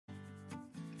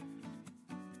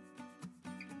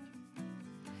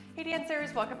Hey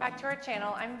dancers, welcome back to our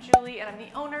channel. I'm Julie and I'm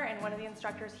the owner and one of the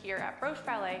instructors here at Broche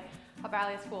Ballet, a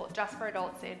ballet school just for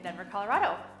adults in Denver,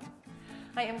 Colorado.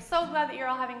 I am so glad that you're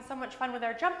all having so much fun with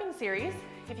our jumping series.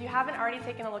 If you haven't already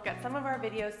taken a look at some of our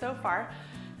videos so far,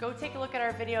 go take a look at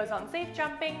our videos on safe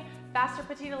jumping, faster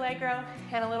petit allegro,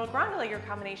 and a little grand allegro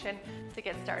combination to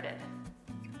get started.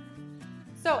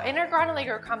 So in our grand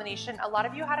allegro combination, a lot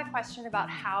of you had a question about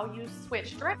how you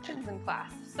switch directions in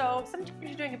class. So sometimes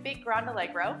you're doing a big grand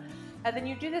allegro, and then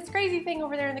you do this crazy thing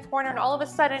over there in the corner, and all of a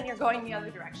sudden you're going the other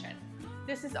direction.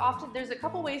 This is often, there's a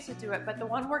couple ways to do it, but the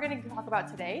one we're going to talk about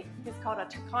today is called a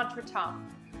contretemps.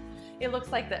 It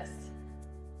looks like this.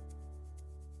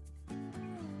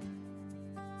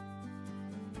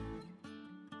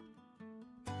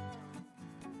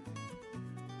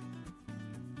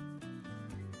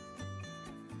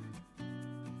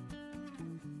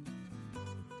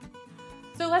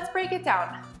 So let's break it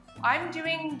down. I'm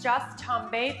doing just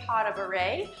tombe, pas de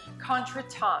bourrée,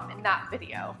 contretemps in that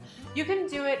video. You can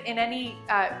do it in any,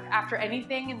 after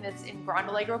anything in grand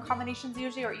allegro combinations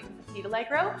usually, or even petit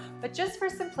allegro, but just for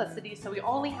simplicity, so we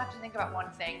only have to think about one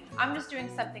thing. I'm just doing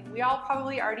something we all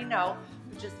probably already know,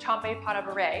 which is tombe, pas de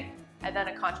bourrée, and then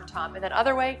a contretemps, and then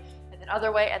other way, and then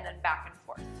other way, and then back and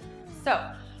forth.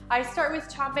 So I start with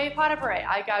tombe, pas de bourrée.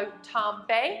 I go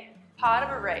tombe, pas de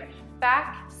bourrée,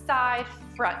 back, side,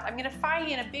 front. I'm going to find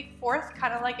in a big fourth,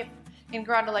 kind of like if in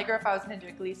grand allegro if I was going to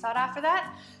do a glissade after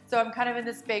that. So I'm kind of in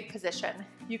this big position.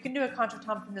 You can do a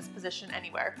contretemps from this position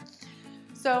anywhere.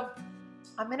 So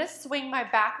I'm going to swing my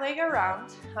back leg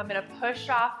around. I'm going to push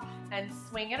off and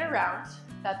swing it around.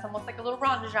 That's almost like a little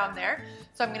rond de jambe there.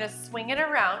 So I'm going to swing it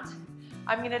around.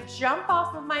 I'm going to jump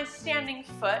off of my standing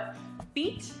foot,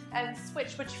 beat, and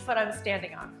switch which foot I'm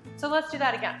standing on. So let's do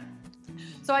that again.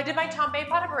 So I did my tombe,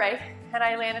 pas de bourrée, and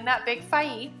I land in that big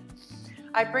failli.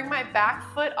 I bring my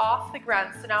back foot off the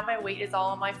ground, so now my weight is all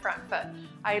on my front foot.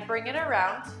 I bring it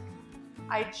around,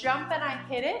 I jump and I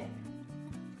hit it,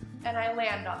 and I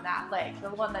land on that leg. The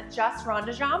one that just rond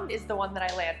de jambe is the one that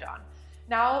I land on.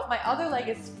 Now my other leg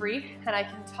is free, and I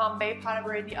can tombe, pas de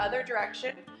bourrée the other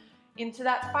direction into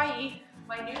that failli.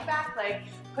 My new back leg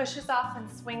pushes off and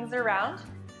swings around,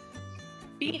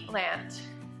 beat, land.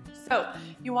 So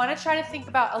you want to try to think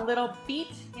about a little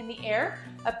beat in the air.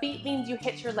 A beat means you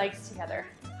hit your legs together.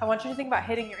 I want you to think about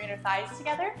hitting your inner thighs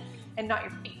together and not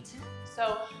your feet.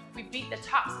 So we beat the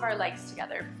tops of our legs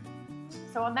together.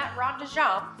 So on that rond de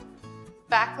jambe,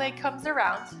 back leg comes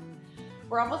around.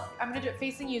 I'm going to do it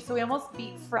facing you, so we almost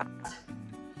beat front,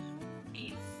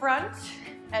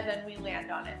 and then we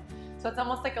land on it. So it's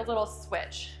almost like a little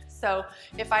switch. So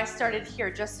if I started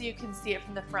here, just so you can see it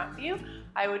from the front view,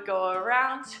 I would go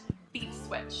around, beat,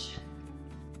 switch.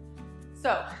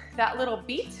 So that little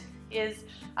beat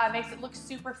makes it look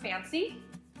super fancy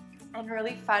and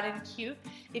really fun and cute.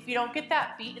 If you don't get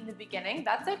that beat in the beginning,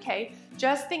 that's okay.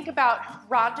 Just think about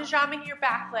rond de jambing your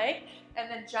back leg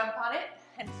and then jump on it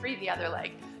and free the other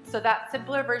leg. So that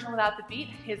simpler version without the beat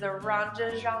is a rond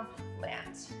de jambe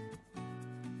land.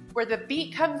 Where the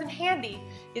beat comes in handy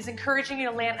is encouraging you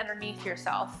to land underneath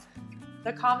yourself.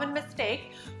 The common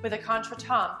mistake with a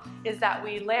contretemps is that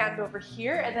we land over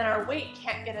here and then our weight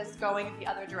can't get us going the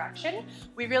other direction.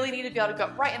 We really need to be able to go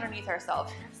right underneath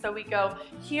ourselves. So we go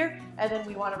here and then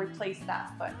we want to replace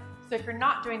that foot. So if you're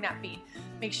not doing that beat,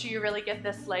 make sure you really get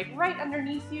this leg right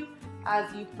underneath you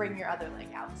as you bring your other leg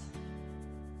out.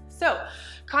 So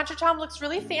contretemps looks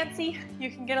really fancy. You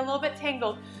can get a little bit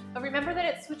tangled, but remember that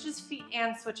it switches feet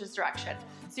and switches direction.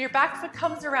 So your back foot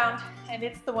comes around and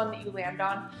it's the one that you land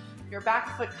on. Your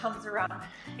back foot comes around,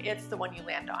 it's the one you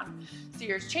land on. So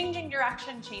you're changing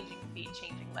direction, changing feet,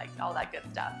 changing legs, all that good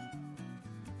stuff.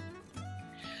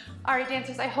 All right,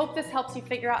 dancers, I hope this helps you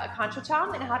figure out a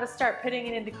contretemps and how to start putting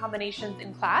it into combinations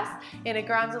in class in a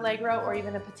grand allegro or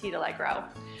even a petit allegro.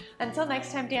 Until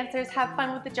next time, dancers, have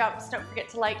fun with the jumps. Don't forget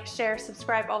to like, share,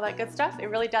 subscribe, all that good stuff. It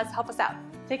really does help us out.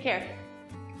 Take care.